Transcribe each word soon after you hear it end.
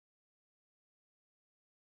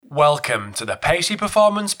Welcome to the Pacey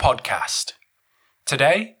Performance Podcast.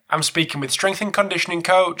 Today, I'm speaking with strength and conditioning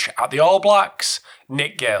coach at the All Blacks,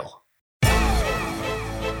 Nick Gill.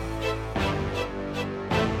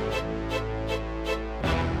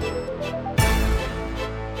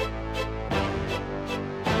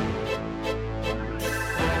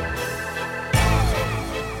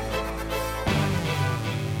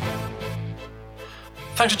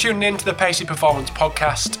 Thanks for tuning in to the Pacey Performance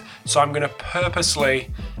Podcast. So I'm going to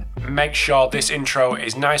purposely make sure this intro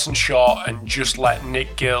is nice and short and just let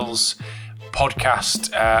Nick Gill's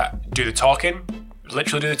podcast do the talking,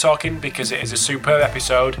 literally do the talking, because it is a superb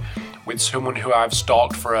episode with someone who I've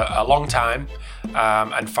stalked for a long time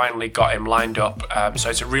and finally got him lined up.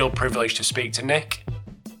 So it's a real privilege to speak to Nick.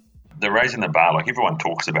 The raising the bar, like everyone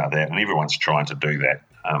talks about that and everyone's trying to do that.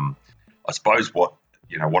 I suppose what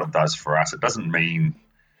it does for us, it doesn't mean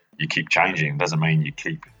you keep changing. It doesn't mean you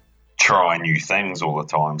keep trying new things all the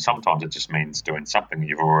time. Sometimes it just means doing something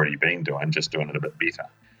you've already been doing, just doing it a bit better.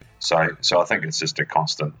 So I think it's just a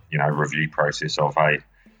constant, review process of, hey,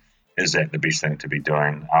 is that the best thing to be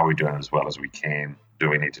doing? Are we doing it as well as we can? Do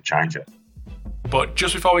we need to change it? But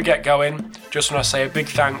just before we get going, just want to say a big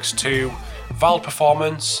thanks to Val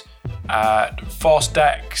Performance, Force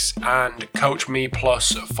Decks and Coach Me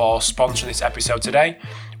Plus for sponsoring this episode today.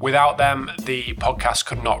 Without them, the podcast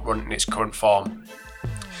could not run in its current form.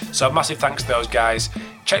 So massive thanks to those guys.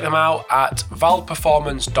 Check them out at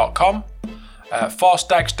valperformance.com,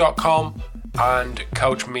 forcedecks.com and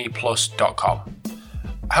coachmeplus.com.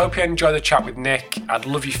 I hope you enjoy the chat with Nick. I'd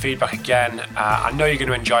love your feedback again. I know you're going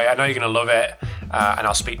to enjoy it. I know you're going to love it. And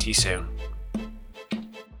I'll speak to you soon.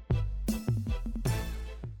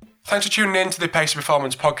 Thanks for tuning in to the Pacey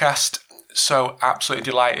Performance Podcast. So absolutely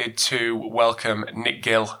delighted to welcome Nick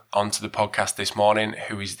Gill onto the podcast this morning,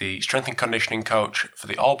 who is the strength and conditioning coach for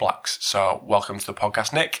the All Blacks. So welcome to the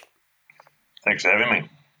podcast, Nick. Thanks for having me.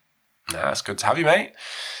 No, it's good to have you, mate.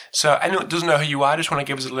 So anyone that doesn't know who you are, just want to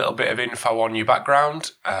give us a little bit of info on your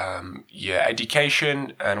background, your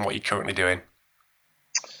education and what you're currently doing.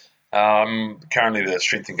 Currently the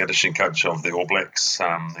strength and conditioning coach of the All Blacks.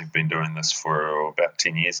 I've been doing this for about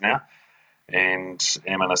 10 years now. And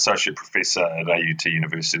am an associate professor at AUT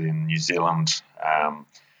University in New Zealand,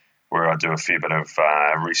 where I do a fair bit of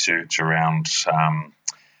research around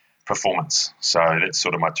performance. So that's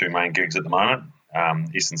sort of my two main gigs at the moment,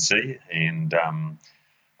 S&C and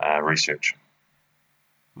research.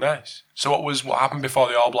 Nice. So what happened before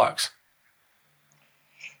the All Blacks?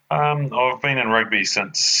 I've been in rugby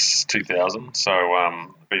since 2000, so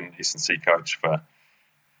I've been S&C coach for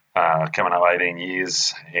coming up 18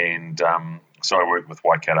 years, and so I worked with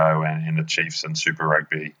Waikato and the Chiefs in Super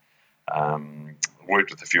Rugby,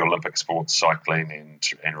 worked with a few Olympic sports, cycling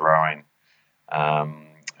and rowing,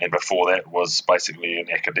 and before that was basically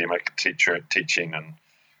an academic teacher, teaching and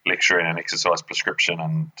lecturing and exercise prescription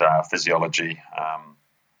and physiology,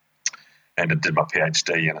 and I did my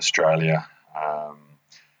PhD in Australia,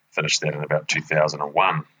 finished that in about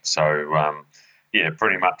 2001, so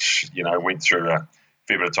pretty much, went through a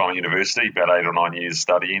fair bit of time at university, about 8 or 9 years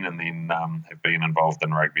studying, and then have been involved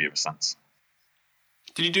in rugby ever since.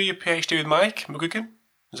 Did you do your PhD with Mike McGuigan?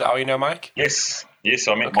 Is that how you know Mike? Yes,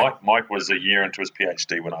 I met Mike. Mike was a year into his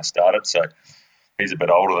PhD when I started, so he's a bit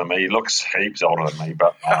older than me. He looks heaps older than me,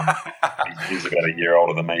 but he's about a year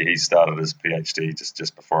older than me. He started his PhD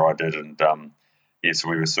just before I did, and so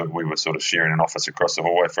we were sort of sharing an office across the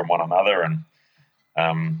hallway from one another, and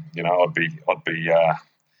I'd be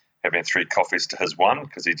having 3 coffees to his one,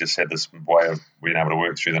 because he just had this way of being able to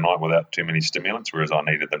work through the night without too many stimulants, whereas I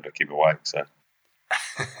needed them to keep awake.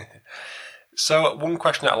 So one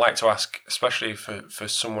question that I like to ask, especially for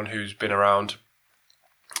someone who's been around,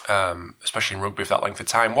 especially in rugby for that length of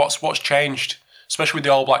time, what's changed, especially with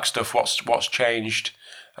the All Black stuff? What's changed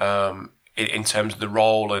in terms of the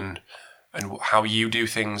role and how you do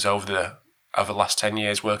things over the last 10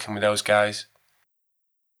 years working with those guys?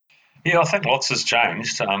 Yeah, I think lots has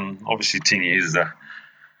changed. Obviously, 10 years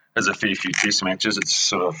is a fair few test matches. It's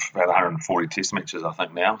sort of about 140 test matches, I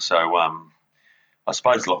think, now. So I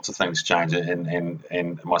suppose lots of things change.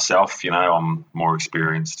 And myself, I'm more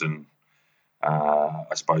experienced, and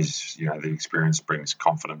I suppose, the experience brings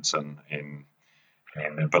confidence and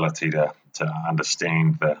the ability to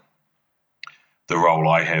understand the role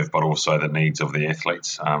I have, but also the needs of the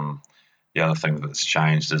athletes. The other thing that's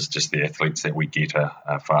changed is just the athletes that we get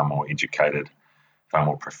are far more educated, far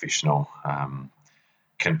more professional,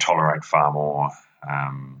 can tolerate far more,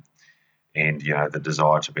 and the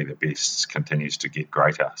desire to be the best continues to get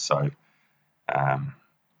greater. So I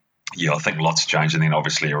think lots changed, and then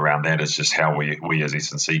obviously around that is just how we as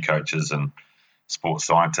S&C coaches and sports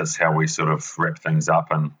scientists how we sort of wrap things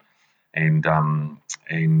up and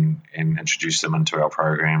introduce them into our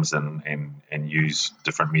programs and use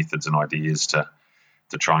different methods and ideas to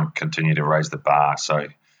try and continue to raise the bar. So,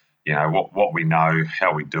 what we know,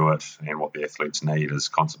 how we do it, and what the athletes need is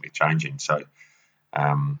constantly changing. So,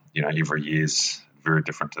 every year's very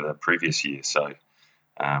different to the previous year. So,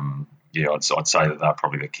 I'd say that they're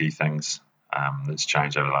probably the key things that's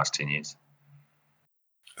changed over the last 10 years.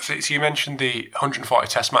 So you mentioned the 140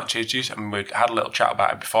 test matches, and we had a little chat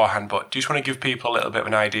about it beforehand, but do you just want to give people a little bit of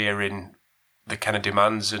an idea in the kind of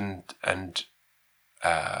demands and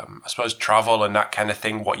I suppose travel and that kind of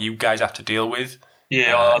thing, what you guys have to deal with?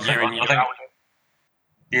 Yeah,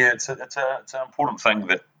 it's an important thing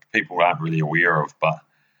that people aren't really aware of, but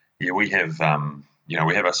we have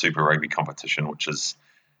we have a Super Rugby competition, which is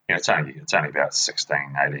it's only about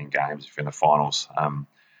 16, 18 games if you're in the finals.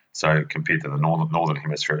 So compared to the northern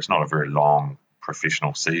hemisphere, it's not a very long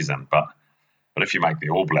professional season. But if you make the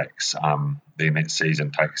All Blacks, then that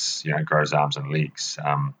season takes grows arms and legs.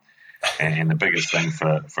 And the biggest thing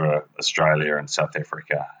for Australia and South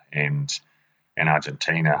Africa and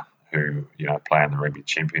Argentina, who play in the Rugby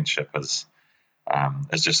Championship, is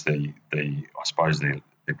just the I suppose the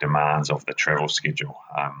demands of the travel schedule.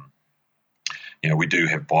 We do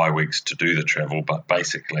have bye weeks to do the travel, but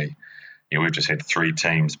basically, we've just had 3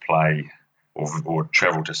 teams play or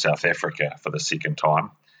travel to South Africa for the second time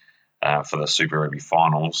for the Super Rugby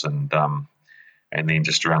finals, and then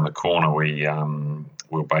just around the corner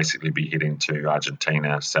we'll basically be heading to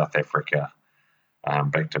Argentina, South Africa,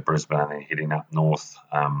 back to Brisbane, and heading up north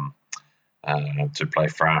to play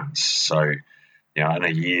France. So, in a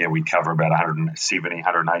year we cover about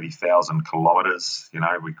 180,000 kilometres.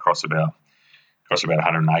 We cross about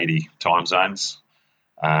 180 time zones.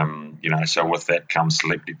 So with that comes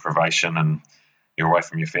sleep deprivation, and you're away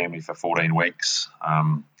from your family for 14 weeks.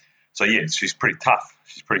 She's pretty tough.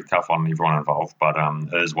 She's pretty tough on everyone involved, but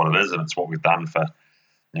it is what it is, and it's what we've done for,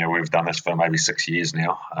 we've done this for maybe 6 years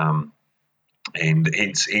now, and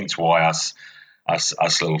hence why us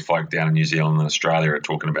little folk down in New Zealand and Australia are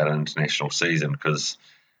talking about an international season, because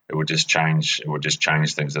it would just change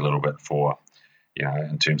things a little bit for,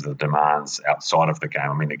 in terms of the demands outside of the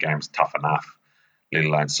game. I mean, the game's tough enough, let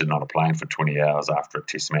alone sitting on a plane for 20 hours after a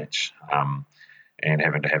test match, and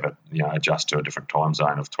having to have it, adjust to a different time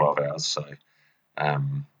zone of 12 hours. So,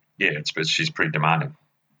 she's pretty demanding.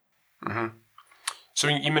 Mm-hmm. So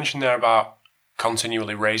you mentioned there about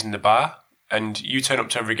continually raising the bar, and you turn up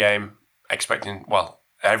to every game expecting,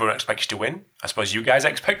 everyone expects you to win. I suppose you guys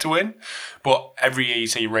expect to win, but every year you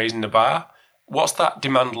say you're raising the bar. What's that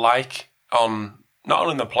demand like on not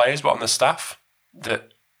only the players but on the staff,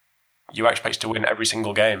 that you expect to win every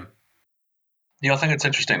single game? Yeah, I think it's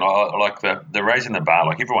interesting. I like the raising the bar.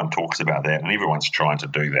 Like, everyone talks about that, and everyone's trying to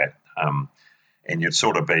do that. And you'd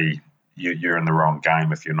sort of you're in the wrong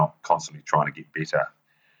game if you're not constantly trying to get better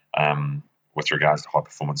with regards to high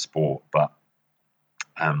performance sport. But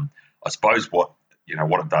I suppose what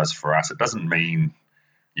it does for us, it doesn't mean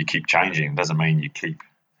you keep changing. It doesn't mean you keep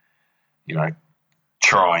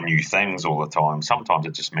trying new things all the time. Sometimes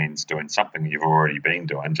it just means doing something you've already been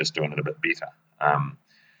doing, just doing it a bit better.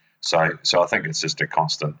 So I think it's just a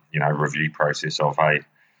constant, review process of, hey,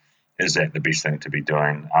 is that the best thing to be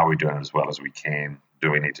doing? Are we doing it as well as we can? Do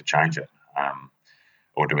we need to change it?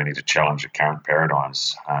 Or do we need to challenge the current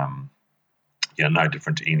paradigms? No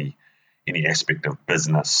different to any aspect of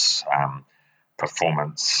business,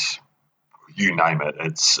 performance, you name it.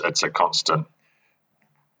 It's a constant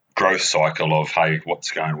growth cycle of, hey,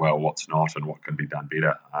 what's going well, what's not, and what can be done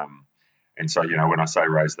better. And so, when I say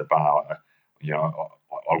raise the bar,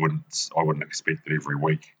 I wouldn't expect that every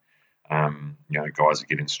week, guys are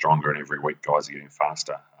getting stronger, and every week guys are getting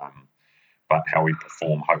faster. But how we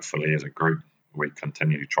perform, hopefully, as a group, we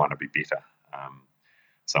continue trying to be better.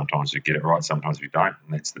 Sometimes you get it right, sometimes you don't,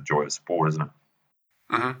 and that's the joy of sport, isn't it?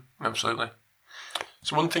 Mm-hmm, absolutely.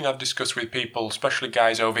 So one thing I've discussed with people, especially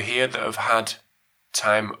guys over here that have had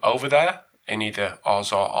time over there in either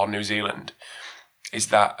Oz or New Zealand, is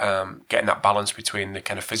that getting that balance between the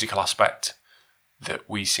kind of physical aspect that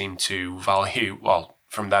we seem to value,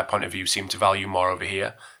 from their point of view, seem to value more over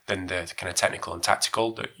here than the kind of technical and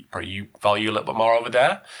tactical that probably you value a little bit more over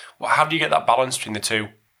there. How do you get that balance between the two?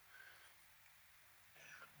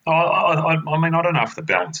 I mean, I don't know if the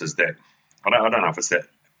balance is that. I don't know if it's that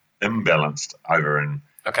imbalanced over in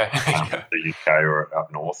the UK or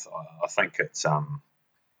up north. I think it's. I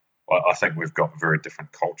think we've got very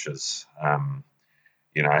different cultures. And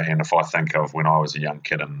if I think of when I was a young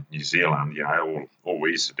kid in New Zealand, all we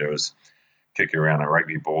used to do is kick around a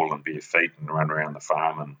rugby ball and bare feet and run around the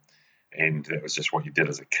farm and that was just what you did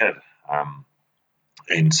as a kid.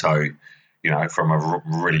 And so, from a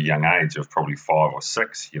really young age of probably 5 or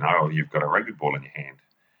 6, you've got a rugby ball in your hand.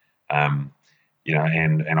 And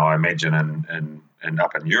I imagine in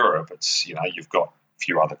up in Europe, it's you've got a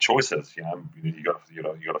few other choices. You got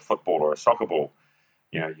a football or a soccer ball.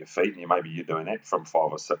 Your feet, and maybe you're doing that from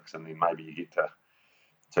 5 or 6, and then maybe you get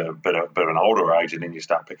to a bit of an older age, and then you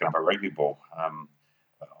start picking up a rugby ball.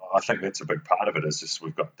 I think that's a big part of it. Is just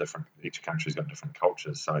each country's got different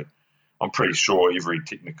cultures. So I'm pretty sure every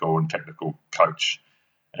technical and tactical coach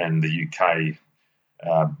in the UK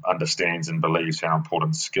understands and believes how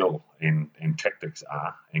important skill and tactics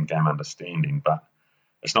are and game understanding, but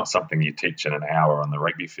it's not something you teach in an hour on the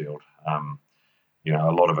rugby field. A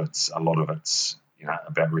lot of it's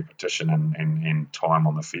about repetition and time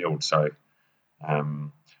on the field. So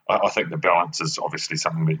I think the balance is obviously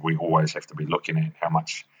something that we always have to be looking at. How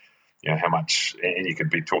much, and you could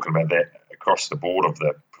be talking about that across the board of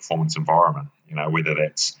the performance environment. Whether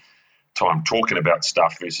that's time talking about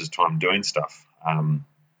stuff versus time doing stuff.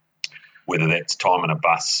 Whether that's time in a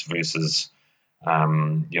bus versus,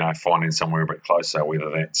 finding somewhere a bit closer.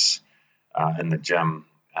 Whether that's in the gym,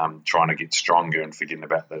 trying to get stronger and forgetting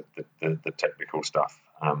about the technical stuff.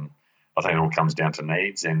 I think it all comes down to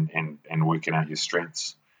needs and working out your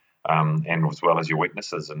strengths, and as well as your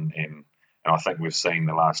weaknesses. And I think we've seen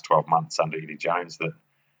the last 12 months under Eddie Jones that,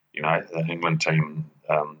 the England team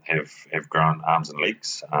have grown arms and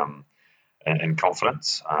legs in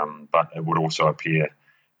confidence, but it would also appear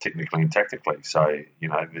technically and tactically. So, I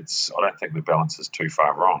don't think the balance is too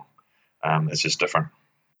far wrong. It's just different.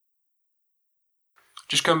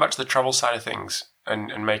 Just going back to the travel side of things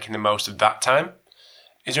and making the most of that time,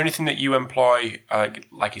 is there anything that you employ,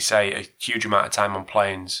 like you say, a huge amount of time on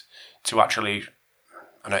planes to actually,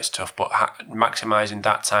 I know it's tough, but maximising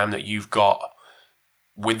that time that you've got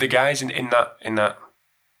with the guys in that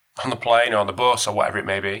on the plane or on the bus or whatever it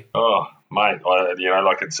may be? Oh, mate,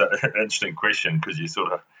 it's an interesting question because you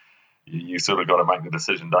sort of got to make the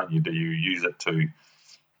decision, don't you? Do you use it to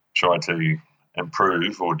try to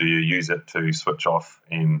improve, or do you use it to switch off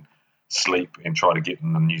and sleep and try to get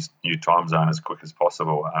in the new time zone as quick as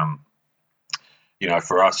possible?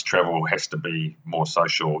 For us, travel has to be more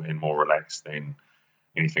social and more relaxed than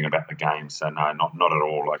anything about the game. So no, not at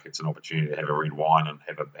all. Like, it's an opportunity to have a red wine and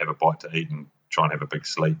have a bite to eat and try and have a big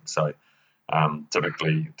sleep. So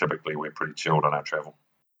typically we're pretty chilled on our travel.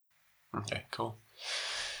 Okay, cool.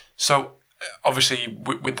 So obviously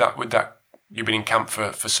with that you've been in camp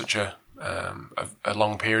for such a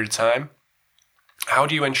long period of time. How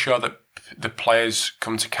do you ensure that the players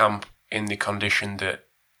come to camp in the condition that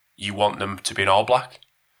you want them to be in All Black?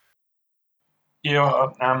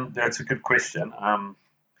 Yeah, that's a good question. I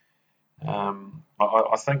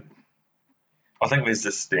think there's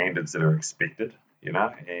just standards that are expected,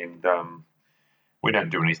 and we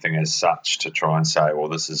don't do anything as such to try and say, well,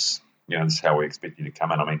 this is how we expect you to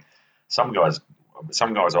come in. I mean, some guys I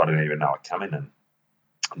don't even know are coming in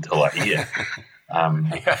until they're here.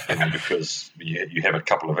 Because you have a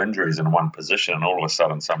couple of injuries in one position, and all of a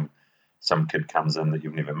sudden some kid comes in that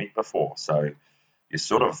you've never met before. So you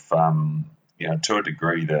sort of, to a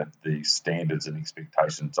degree, the standards and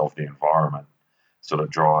expectations of the environment sort of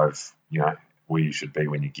drive, where you should be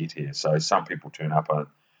when you get here. So some people turn up and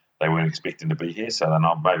they weren't expecting to be here, so they're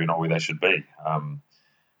maybe not where they should be.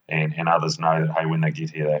 And others know that, hey, when they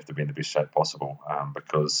get here, they have to be in the best shape possible,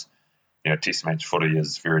 because Test match footy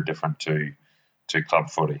is very different to club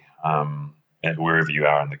footy, wherever you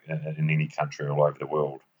are in any country all over the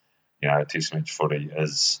world. Test match footy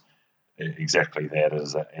is exactly that. It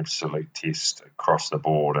is an absolute test across the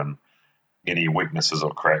board, and any weaknesses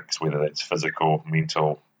or cracks, whether that's physical,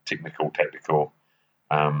 mental, technical, tactical,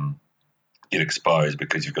 get exposed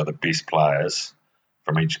because you've got the best players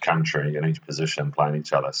from each country in each position playing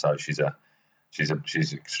each other. So she's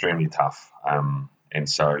extremely tough, and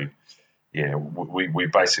so. Yeah, we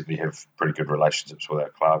basically have pretty good relationships with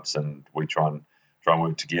our clubs, and we try and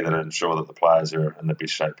work together to ensure that the players are in the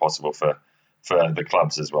best shape possible for the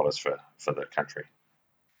clubs as well as for the country.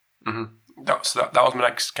 Mm-hmm. That was my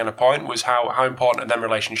next kind of point, was how important are them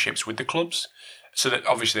relationships with the clubs? So that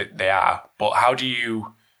obviously they are, but how do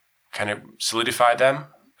you kind of solidify them?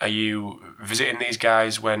 Are you visiting these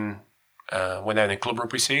guys when they're in the club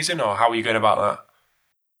rugby season, or how are you going about that?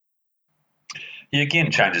 Yeah,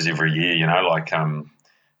 again, changes every year.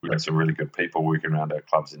 We've got some really good people working around our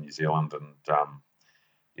clubs in New Zealand, and gone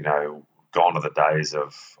are the days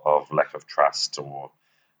of lack of trust or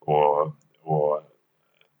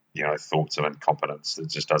thoughts of incompetence. It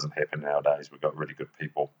just doesn't happen nowadays. We've got really good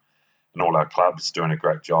people and all our clubs doing a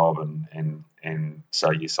great job. And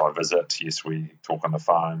so, yes, I visit. Yes, we talk on the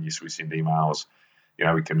phone. Yes, we send emails.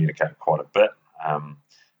 We communicate quite a bit.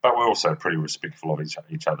 But we're also pretty respectful of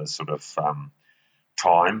each other's sort of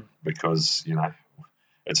time, because,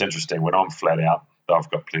 it's interesting. When I'm flat out, they've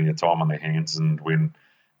got plenty of time on their hands, and when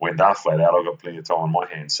they're flat out, I've got plenty of time on my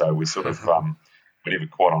hands. So we sort of we're never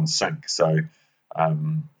quite on sync. So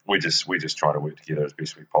we just try to work together as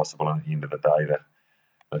best we possible. And at the end of the day,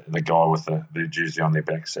 the guy with the jersey on their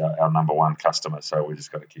back's our number one customer. So we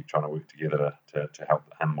just got to keep trying to work together to help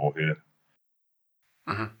him or her.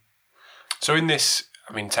 Mm-hmm. So in this,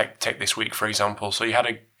 take this week for example. So you had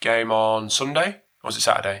a game on Sunday, or was it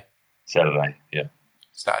Saturday? Saturday, yeah.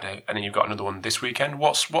 Saturday, and then you've got another one this weekend.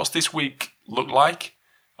 What's this week look like,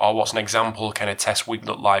 or what's an example kind of test week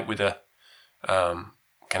look like with a kind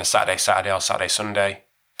of Saturday or Saturday-Sunday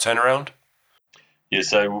turnaround? Yeah,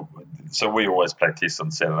 so we always play tests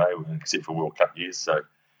on Saturday, except for World Cup years. So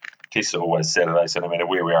tests are always Saturday. So no matter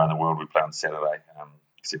where we are in the world, we play on Saturday,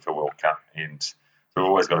 except for World Cup. And so we've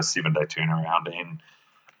always got a 7-day turnaround. And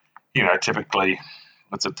typically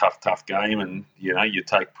it's a tough game, and you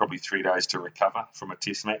take probably 3 days to recover from a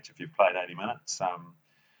test match if you've played 80 minutes.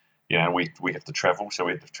 We have to travel, so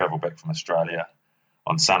we had to travel back from Australia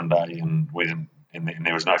on Sunday, and and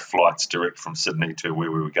there was no flights direct from Sydney to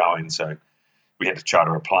where we were going, so we had to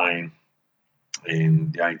charter a plane.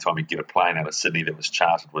 And the only time you get a plane out of Sydney that was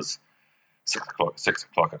chartered was 6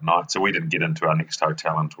 o'clock at night. So we didn't get into our next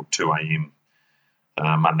hotel until 2 a.m.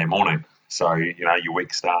 Monday morning. So your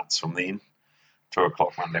week starts from then. 2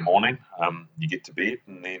 o'clock Monday morning, you get to bed,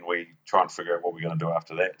 and then we try and figure out what we're going to do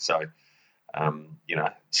after that. So,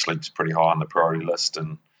 sleep's pretty high on the priority list,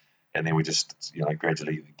 and then we just,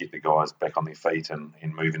 gradually get the guys back on their feet and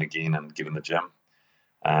moving again and get in the gym.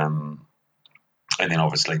 And then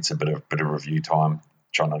obviously it's a bit of review time,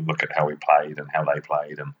 trying to look at how we played and how they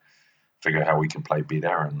played, and figure out how we can play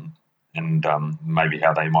better, and maybe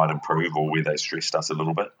how they might improve, or where they stressed us a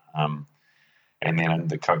little bit. And then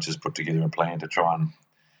the coaches put together a plan to try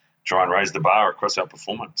and raise the bar across our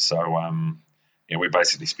performance. So we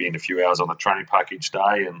basically spend a few hours on the training park each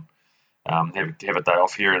day, and have a day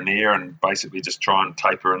off here and there, and basically just try and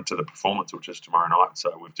taper into the performance, which is tomorrow night.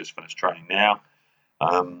 So we've just finished training now,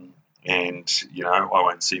 and I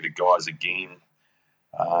won't see the guys again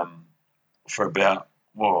for about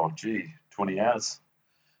 20 hours.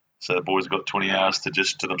 So the boys have got 20 hours to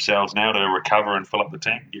themselves now to recover and fill up the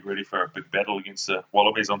tank and get ready for a big battle against the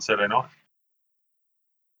Wallabies on Saturday night.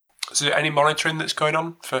 Is there any monitoring that's going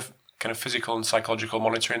on for kind of physical and psychological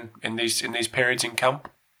monitoring in these periods in camp?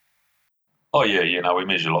 Oh yeah, we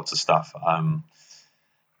measure lots of stuff. What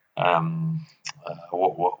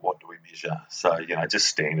do we measure? So just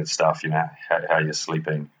standard stuff. How you're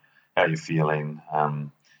sleeping, how you're feeling.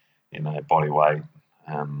 Body weight.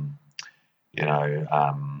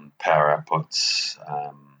 Power outputs,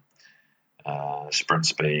 sprint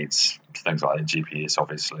speeds, things like that, GPS,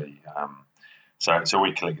 obviously. So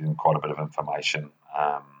we're collecting quite a bit of information.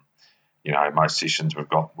 Most sessions we've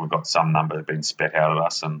got some number being spat out at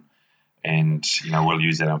us, and we'll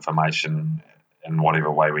use that information in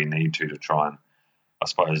whatever way we need to try and, I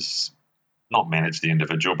suppose, not manage the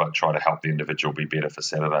individual, but try to help the individual be better for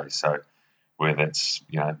Saturday. So whether that's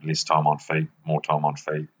less time on feet, more time on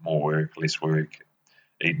feet, more work, less work,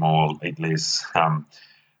 eat more, eat less. How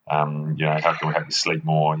can we help you sleep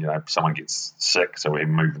more? Someone gets sick, so we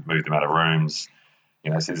move them out of rooms.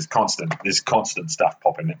 So there's constant stuff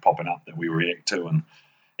popping up that we react to,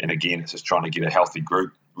 and again, it's just trying to get a healthy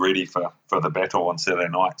group ready for the battle on Saturday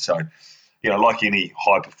night. So, like any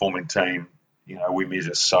high performing team, we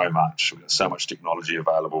measure so much. We've got so much technology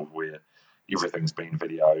available where everything's been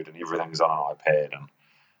videoed and everything's on an iPad, and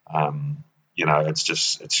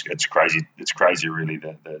it's crazy. It's crazy, really,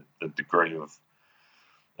 the degree of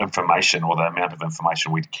information, or the amount of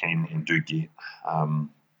information we can and do get.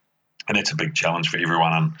 And it's a big challenge for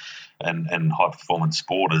everyone in high performance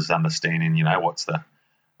sport, is understanding, what's the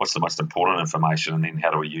most important information, and then how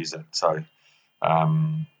do we use it. So,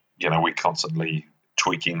 we're constantly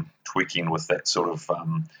tweaking with that sort of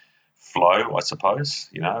flow, I suppose.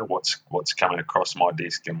 What's coming across my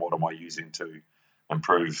desk, and what am I using to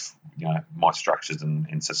improve, my structures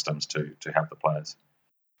and systems to help the players.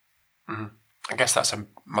 Mm-hmm. I guess that's a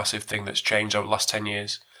massive thing that's changed over the last 10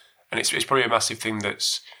 years. And it's probably a massive thing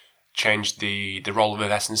that's changed the role of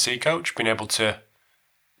an S&C coach, being able to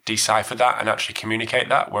decipher that and actually communicate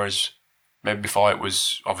that, whereas maybe before it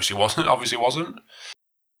obviously wasn't.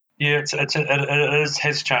 Yeah, it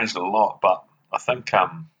has changed a lot, but I think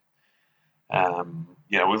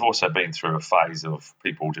we've also been through a phase of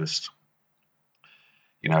people just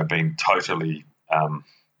been totally,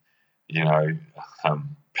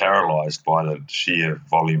 paralysed by the sheer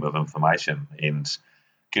volume of information and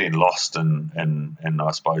getting lost in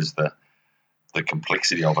I suppose the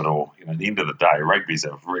complexity of it all. At the end of the day, rugby's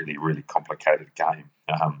a really, really complicated game.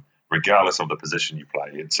 Regardless of the position you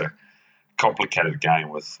play, it's a complicated game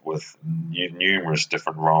with numerous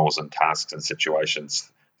different roles and tasks and situations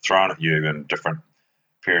thrown at you in different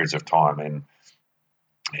periods of time.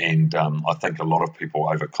 And I think a lot of people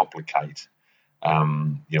overcomplicate,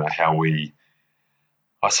 how we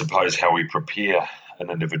prepare an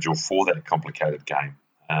individual for that complicated game.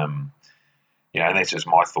 And that's just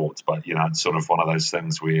my thoughts, but, it's sort of one of those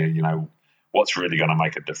things where, what's really going to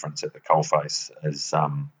make a difference at the coalface is,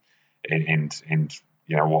 and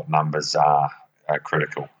what numbers are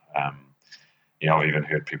critical. I've even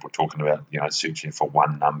heard people talking about, searching for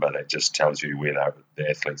one number that just tells you where the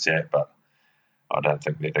athlete's at, but I don't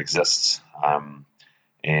think that exists. And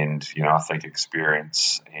I think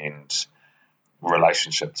experience and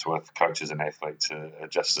relationships with coaches and athletes are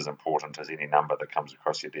just as important as any number that comes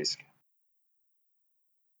across your desk.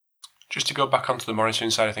 Just to go back onto the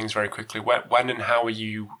monitoring side of things very quickly, when and how are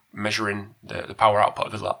you measuring the power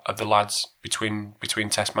output of the lads between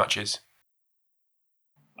test matches?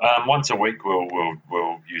 Once a week,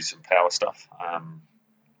 we'll use some power stuff,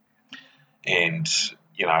 and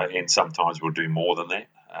sometimes we'll do more than that.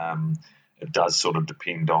 It does sort of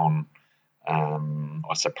depend on,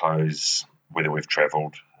 I suppose, whether we've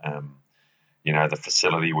travelled, the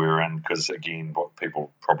facility we're in, because again, what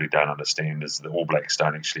people probably don't understand is the All Blacks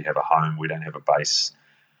don't actually have a home. We don't have a base.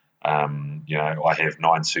 I have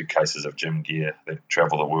 9 suitcases of gym gear that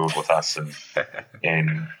travel the world with us,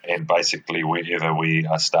 and basically wherever we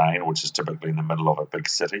are staying, which is typically in the middle of a big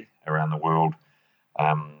city around the world,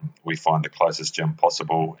 we find the closest gym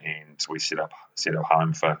possible, and we set up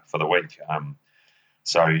home for the week.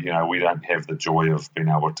 So we don't have the joy of being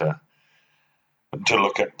able to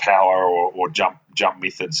look at power or jump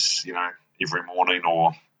methods, every morning,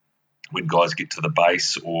 or when guys get to the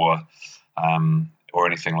base, or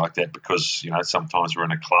anything like that, because sometimes we're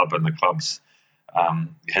in a club and the club's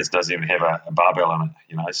doesn't even have a barbell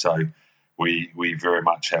in it, so we very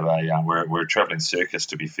much have we're a travelling circus,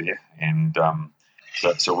 to be fair, and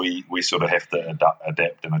so we sort of have to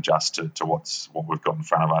adapt and adjust to what we've got in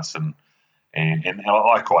front of us, and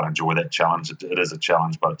I quite enjoy that challenge. It is a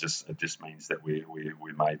challenge, but it just means that we're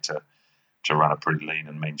made to run a pretty lean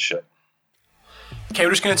and mean ship. Okay,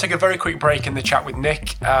 we're just going to take a very quick break in the chat with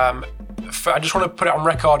Nick. I just want to put it on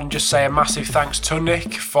record and just say a massive thanks to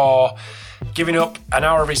Nick for giving up an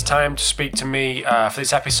hour of his time to speak to me for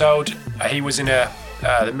this episode. He was in the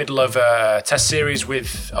middle of a test series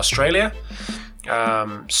with Australia.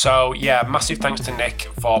 So yeah, massive thanks to Nick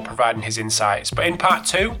for providing his insights. But in part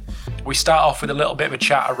 2, we start off with a little bit of a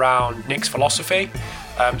chat around Nick's philosophy,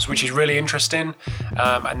 which is really interesting,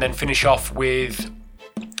 and then finish off with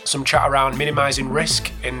some chat around minimising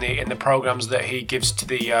risk in the programs that he gives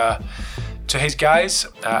to his guys,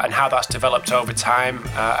 and how that's developed over time,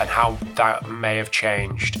 and how that may have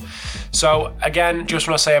changed. So again, just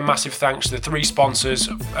want to say a massive thanks to the 3 sponsors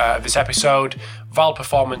of this episode: Val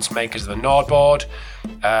Performance, makers of the Nordboard,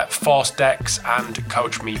 Force Decks, and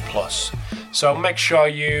Coach Me Plus. So make sure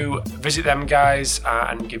you visit them guys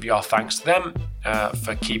and give your thanks to them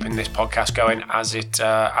for keeping this podcast going as it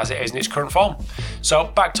is in its current form. So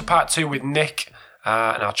back to part 2 with Nick,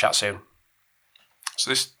 and I'll chat soon.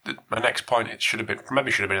 So my next point, it should have been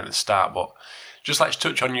at the start, but just let's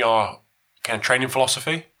touch on your kind of training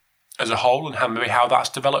philosophy as a whole, and how that's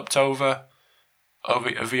developed over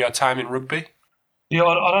your time in rugby. Yeah,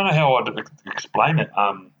 I don't know how I'd explain it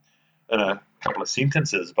in a couple of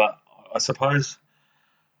sentences, but I suppose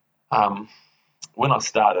when I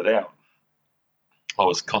started out, I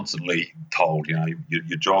was constantly told,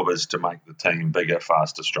 your job is to make the team bigger,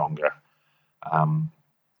 faster, stronger,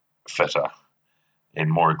 fitter, and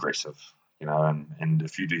more aggressive. And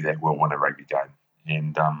if you do that, we'll win a rugby game.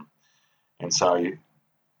 And so,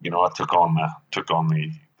 I took on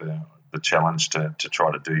the challenge to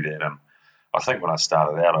try to do that. And I think when I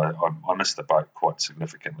started out, I missed the boat quite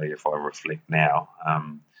significantly. If I reflect now,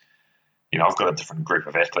 I've got a different group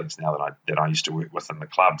of athletes now that I used to work with in the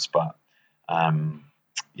clubs, but I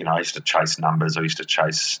used to chase numbers. I used to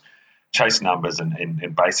chase numbers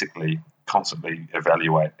and basically constantly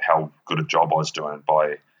evaluate how good a job I was doing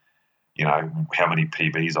by, how many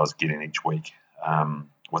PBs I was getting each week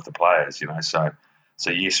with the players. So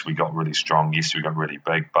yes, we got really strong. Yes, we got really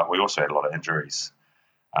big, but we also had a lot of injuries.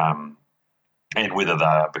 And whether they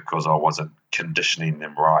are because I wasn't conditioning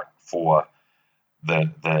them right for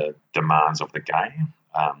the demands of the game,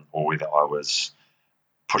 or whether I was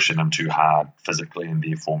pushing them too hard physically and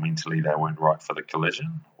therefore mentally they weren't right for the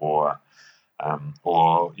collision, or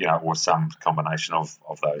some combination of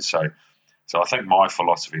those. So I think my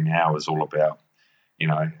philosophy now is all about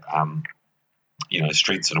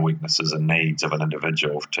strengths and weaknesses and needs of an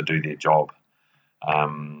individual to do their job,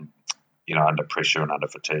 under pressure and under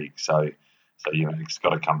fatigue. So it's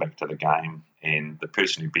got to come back to the game, and the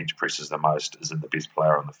person who bench presses the most isn't the best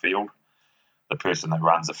player on the field. The person that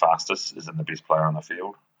runs the fastest isn't the best player on the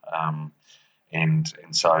field. And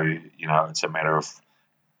so, it's a matter of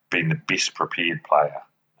being the best prepared player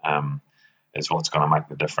is what's going to make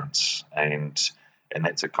the difference. And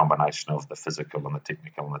that's a combination of the physical and the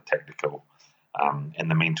technical and the tactical and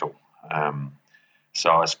the mental. So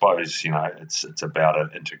I suppose, it's about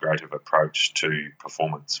an integrative approach to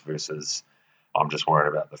performance versus I'm just worried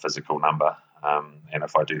about the physical number. And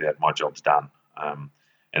if I do that, my job's done. And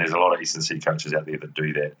there's a lot of S&C coaches out there that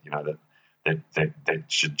do that, that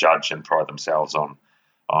should judge and pride themselves on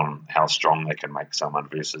how strong they can make someone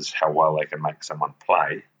versus how well they can make someone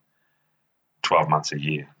play 12 months a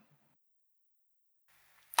year.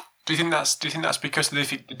 Do you think that's because of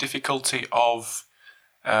the difficulty of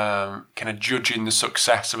kind of judging the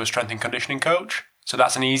success of a strength and conditioning coach? So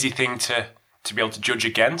that's an easy thing to be able to judge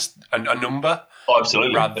against a number. Oh,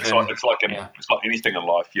 absolutely. It's like anything in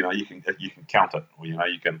life. You can count it, or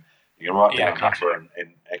you can write down a number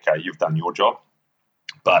and okay, you've done your job.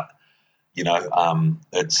 But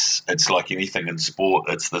it's like anything in sport.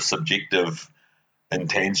 It's the subjective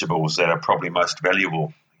intangibles that are probably most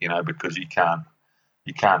valuable. Because you can't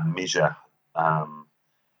measure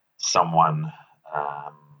someone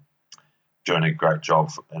doing a great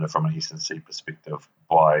job from an S&C perspective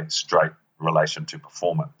by straight relation to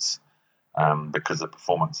performance, because the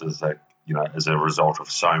performance is a result of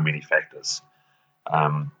so many factors.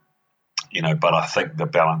 But I think the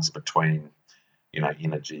balance between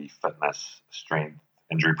energy, fitness, strength,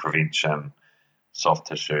 injury prevention, soft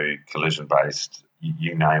tissue, collision based,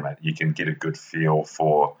 you name it, you can get a good feel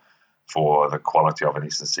for the quality of an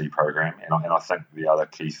S&C program. And I think the other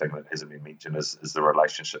key thing that hasn't been mentioned is the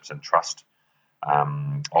relationships and trust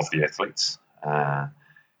of the athletes.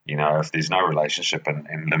 If there's no relationship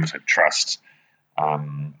and limited trust,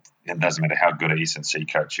 it doesn't matter how good an S&C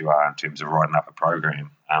coach you are in terms of writing up a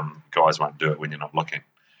program, guys won't do it when you're not looking.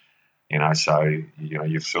 So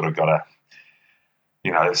you've sort of got to,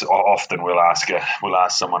 often we'll ask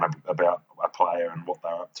someone about a player and what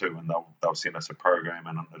they're up to, and they'll send us a program,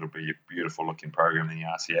 and it'll be a beautiful looking program. And you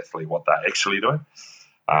ask the athlete what they're actually doing,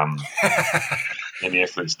 and the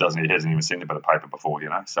athlete hasn't even seen a bit of paper before,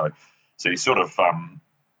 So you sort of,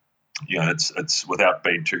 it's without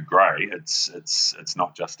being too grey. It's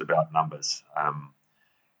not just about numbers.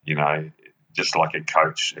 Just like a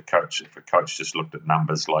coach. If a coach just looked at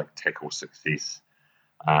numbers like tackle success,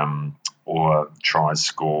 or tries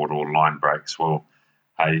scored or line breaks, well,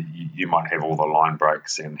 hey, you might have all the line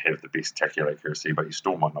breaks and have the best tackle accuracy, but you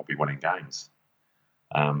still might not be winning games.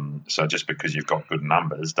 So just because you've got good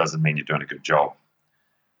numbers doesn't mean you're doing a good job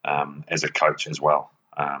as a coach as well.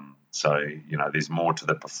 So there's more to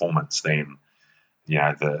the performance than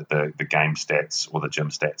the game stats or the gym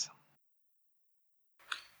stats.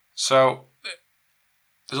 So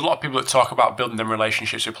there's a lot of people that talk about building them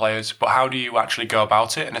relationships with players, but how do you actually go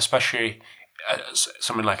about it? And especially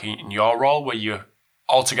something like in your role, where you're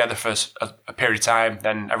all together for a period of time,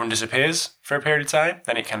 then everyone disappears for a period of time,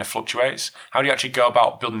 then it kind of fluctuates. How do you actually go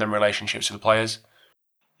about building them relationships with the players?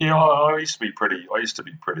 I used to be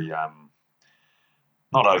pretty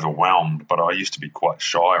not overwhelmed, but I used to be quite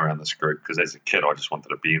shy around this group, because as a kid I just wanted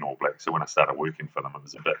to be an All Black. So when I started working for them, I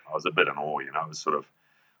was a bit in awe. It was sort of,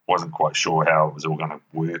 wasn't quite sure how it was all going to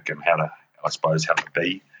work and how to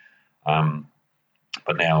be.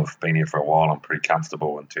 But now I've been here for a while, I'm pretty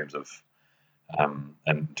comfortable in terms of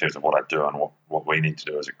what I do and what we need to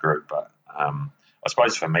do as a group. But I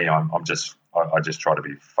suppose for me, I just try to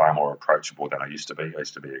be far more approachable than I used to be. I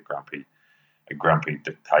used to be a grumpy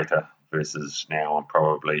dictator, versus now I'm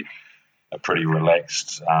probably a pretty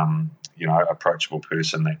relaxed, approachable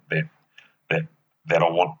person that I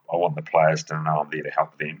want the players to know I'm there to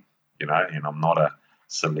help them, and I'm not a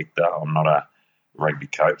selector, I'm not a rugby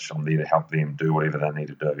coach, I'm there to help them do whatever they need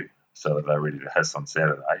to do so that they're ready to hiss on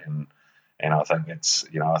Saturday. And I think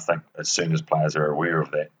I think as soon as players are aware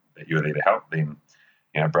of that you're there to help them,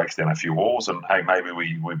 it breaks down a few walls, and hey, maybe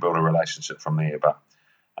we build a relationship from there. But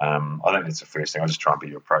I think that's the first thing. I just try and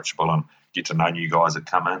be approachable and get to know new guys that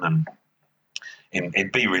come in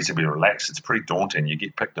and be reasonably relaxed. It's pretty daunting. You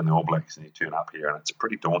get picked in the All Blacks and you turn up here and it's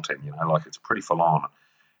pretty daunting, it's pretty full on.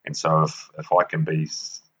 And so if I can be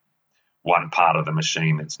one part of the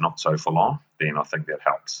machine that's not so full on, then I think that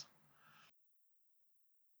helps.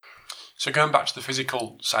 So going back to the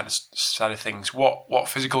physical side of things, what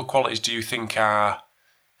physical qualities do you think are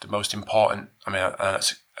the most important? I mean,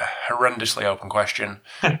 that's a horrendously open question,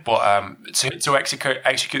 but to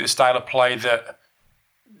execute the style of play that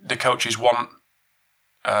the coaches want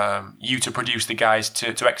you to produce the guys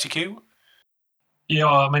to execute? Yeah,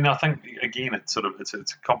 I mean, I think again, it's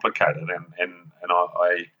complicated, and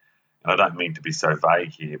I don't mean to be so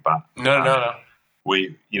vague here, but No.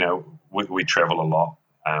 we travel a lot,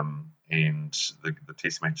 and the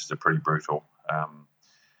test matches are pretty brutal,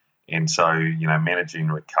 and so managing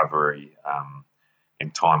recovery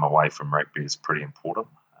and time away from rugby is pretty important,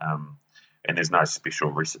 and there's no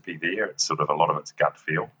special recipe there. It's sort of a lot of it's gut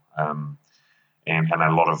feel, and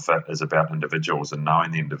a lot of it is about individuals and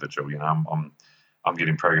knowing the individual. I'm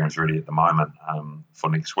getting programs ready at the moment for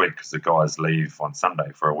next week because the guys leave on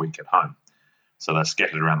Sunday for a week at home. So they're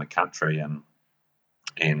scattered around the country, and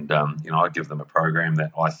I give them a program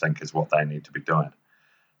that I think is what they need to be doing.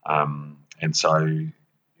 And so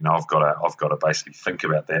I've got to basically think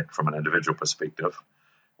about that from an individual perspective,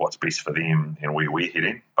 what's best for them and where we're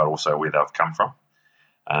heading, but also where they've come from,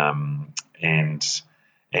 and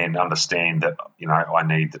understand that I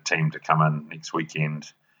need the team to come in next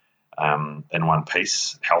weekend in one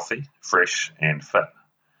piece, healthy, fresh, and fit.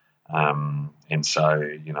 And so,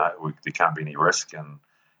 there can't be any risk, and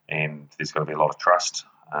there's got to be a lot of trust,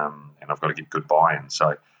 and I've got to get good buy-in.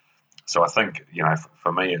 So I think,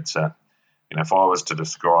 for me, it's if I was to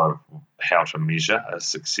describe how to measure a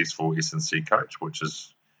successful S&C coach, which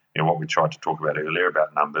is, what we tried to talk about earlier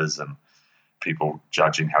about numbers and people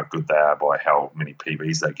judging how good they are by how many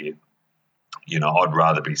PBs they get, I'd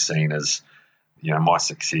rather be seen as, my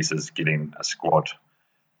success is getting a squad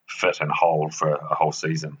fit and whole for a whole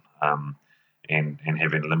season, and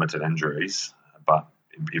having limited injuries, but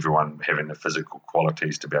everyone having the physical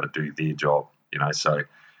qualities to be able to do their job. So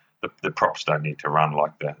the props don't need to run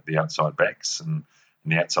like the outside backs, and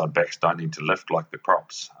the outside backs don't need to lift like the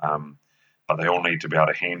props, but they all need to be able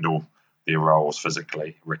to handle their roles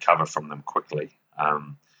physically, recover from them quickly,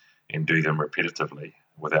 and do them repetitively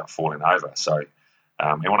without falling over. So,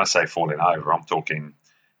 and when I say falling over, I'm talking,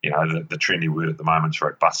 the trendy word at the moment is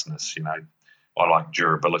robustness. I like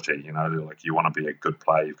durability. Like you want to be a good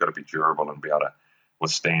player, you've got to be durable and be able to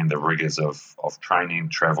withstand the rigors of training,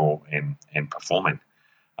 travel, and performing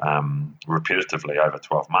repetitively over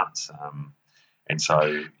 12 months. And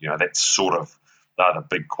so, that's sort of, they're the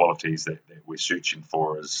big qualities that we're searching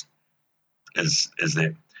for is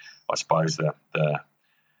that, I suppose, the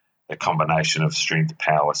combination of strength,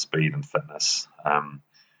 power, speed, and fitness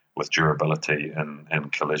with durability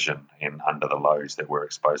and collision and under the loads that we're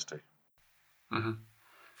exposed to. Mm-hmm.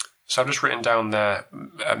 So I've just written down there,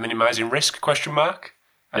 minimising risk, ?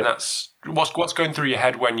 And that's what's going through your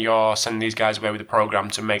head when you're sending these guys away with a program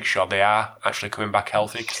to make sure they are actually coming back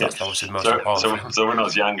healthy, because that's obviously the most important thing. So when I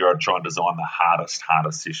was younger, I'd try and design the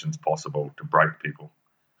hardest sessions possible to break people.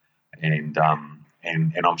 And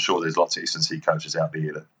I'm sure there's lots of S&C coaches out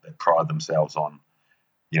there that pride themselves on,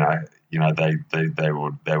 they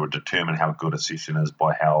would determine how good a session is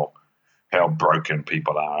by how broken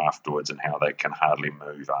people are afterwards and how they can hardly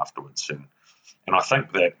move afterwards. And I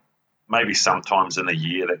think that maybe sometimes in a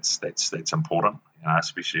year that's important,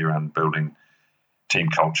 especially around building team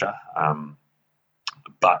culture.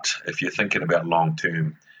 But if you're thinking about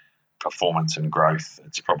long-term performance and growth,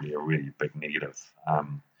 it's probably a really big negative.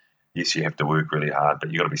 Yes, you have to work really hard, but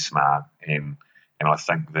you've got to be smart. And I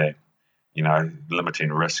think that,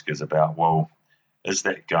 limiting risk is about, well, is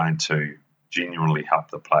that going to genuinely help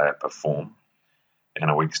the player perform in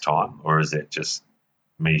a week's time? Or is that just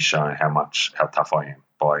me showing how tough I am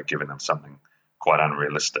by giving them something quite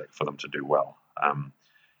unrealistic for them to do well?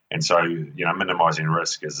 And so, minimising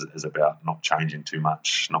risk is about not changing too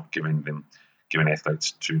much, not giving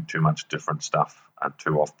athletes too much different stuff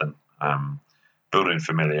too often. Building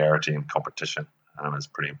familiarity and competition is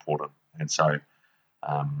pretty important. And so,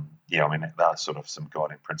 there are sort of some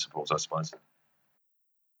guiding principles, I suppose.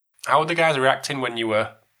 How were the guys reacting when you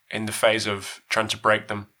were in the phase of trying to break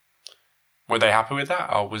them? Were they happy with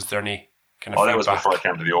that, or was there any kind of feedback? That was before I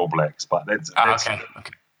came to the All Blacks, but that's okay.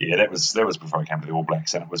 Yeah, that was before I came to the All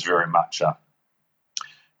Blacks, and it was very much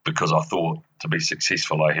because I thought to be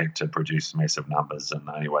successful I had to produce massive numbers, and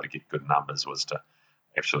the only way to get good numbers was to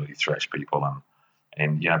absolutely thrash people.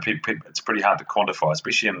 And people, it's pretty hard to quantify,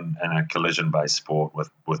 especially in a collision-based sport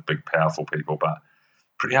with big, powerful people, but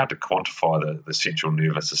pretty hard to quantify the central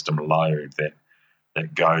nervous system load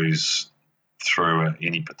that goes through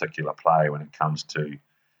any particular play when it comes to,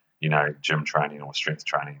 gym training or strength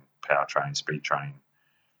training, power training, speed training.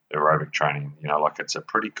 aerobic training. Like it's a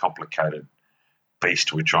pretty complicated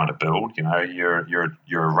beast we're trying to build. You're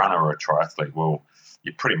a runner or a triathlete. Well,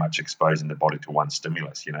 you're pretty much exposing the body to one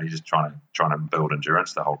stimulus. You're just trying to build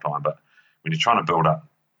endurance the whole time. But when you're trying to build up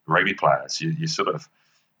rugby players, you sort of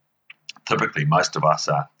typically most of us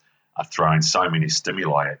are throwing so many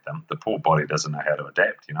stimuli at them. The poor body doesn't know how to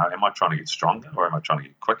adapt. Am I trying to get stronger, or am I trying to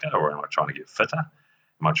get quicker, or am I trying to get fitter?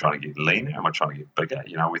 Am I trying to get leaner? Am I trying to get bigger?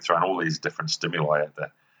 We're throwing all these different stimuli at the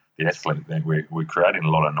athlete. That we're creating a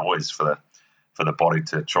lot of noise for the body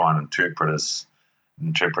to try and interpret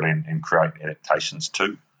and create adaptations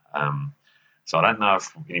too. So I don't know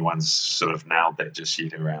if anyone's sort of nailed that just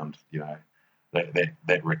yet around,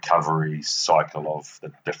 that recovery cycle of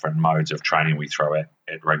the different modes of training we throw at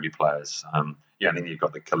rugby players. And then you've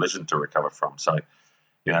got the collision to recover from. So,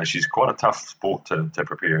 she's quite a tough sport to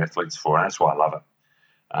prepare athletes for, and that's why I love it.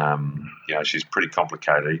 She's pretty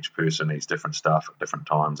complicated. Each person needs different stuff at different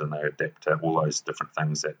times, and they adapt to all those different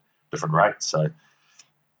things at different rates. So,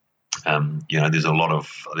 there's a lot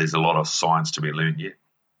of science to be learned yet.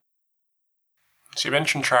 So you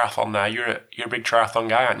mentioned triathlon there. You're a big triathlon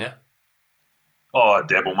guy, aren't you? Oh, I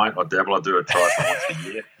dabble, mate. I do a triathlon once a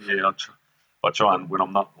year. Yeah, I try and when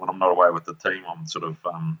I'm not away with the team, I'm sort of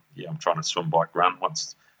I'm trying to swim, bike, run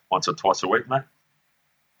once or twice a week, mate.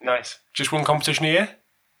 Nice. Just one competition a year?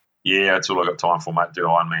 Yeah, that's all I got time for, mate. Do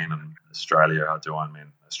Ironman in Australia. I do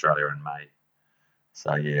Ironman Australia in May.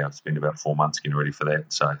 So yeah, I've spent about 4 months getting ready for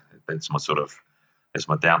that. So that's my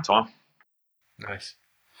downtime. Nice.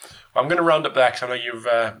 Well, I'm going to round up there because I know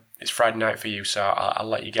it's Friday night for you, so I'll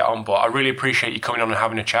let you get on. But I really appreciate you coming on and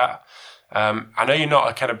having a chat. I know you're not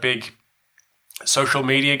a kind of big social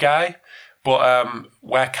media guy, but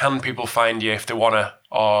where can people find you if they want to,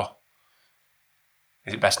 or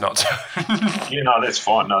is it best not to? Yeah, no, that's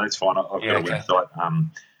fine. I've got a website,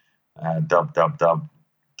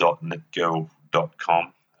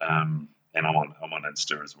 www.nickgill.com, and I'm on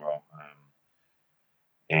Insta as well.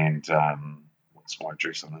 What's my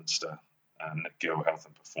address on Insta? Nick Gill Health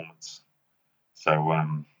and Performance. So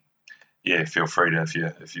feel free to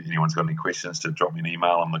if anyone's got any questions to drop me an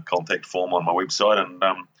email on the contact form on my website, and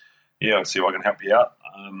I'll see if I can help you out.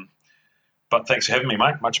 But thanks for having me,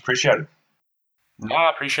 mate. Much appreciated. No, I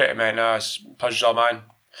appreciate it, mate. No, it's a pleasure's all mine.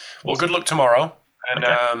 Well, good luck tomorrow,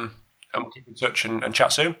 and we'll keep in touch and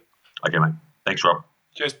chat soon. Okay, mate. Thanks, Rob.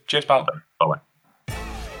 Cheers, pal. Bye-bye.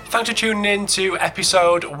 Thanks for tuning in to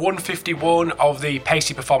episode 151 of the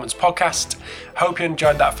Pacey Performance Podcast. Hope you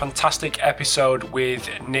enjoyed that fantastic episode with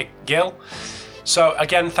Nick Gill. So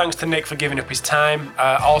again, thanks to Nick for giving up his time.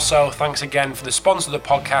 Also, thanks again for the sponsor of the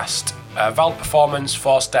podcast, Val Performance,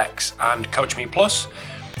 Force Decks and Coach Me Plus.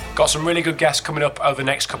 Got some really good guests coming up over the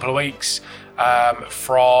next couple of weeks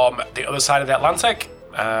from the other side of the Atlantic,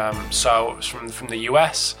 so from the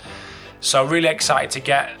US. So really excited to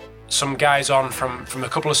get some guys on from a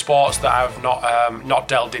couple of sports that I've not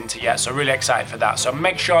delved into yet. So really excited for that. So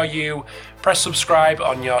make sure you press subscribe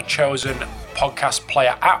on your chosen podcast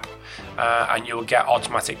player app, and you'll get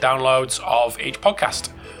automatic downloads of each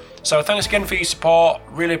podcast. So thanks again for your support.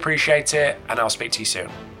 Really appreciate it, and I'll speak to you soon.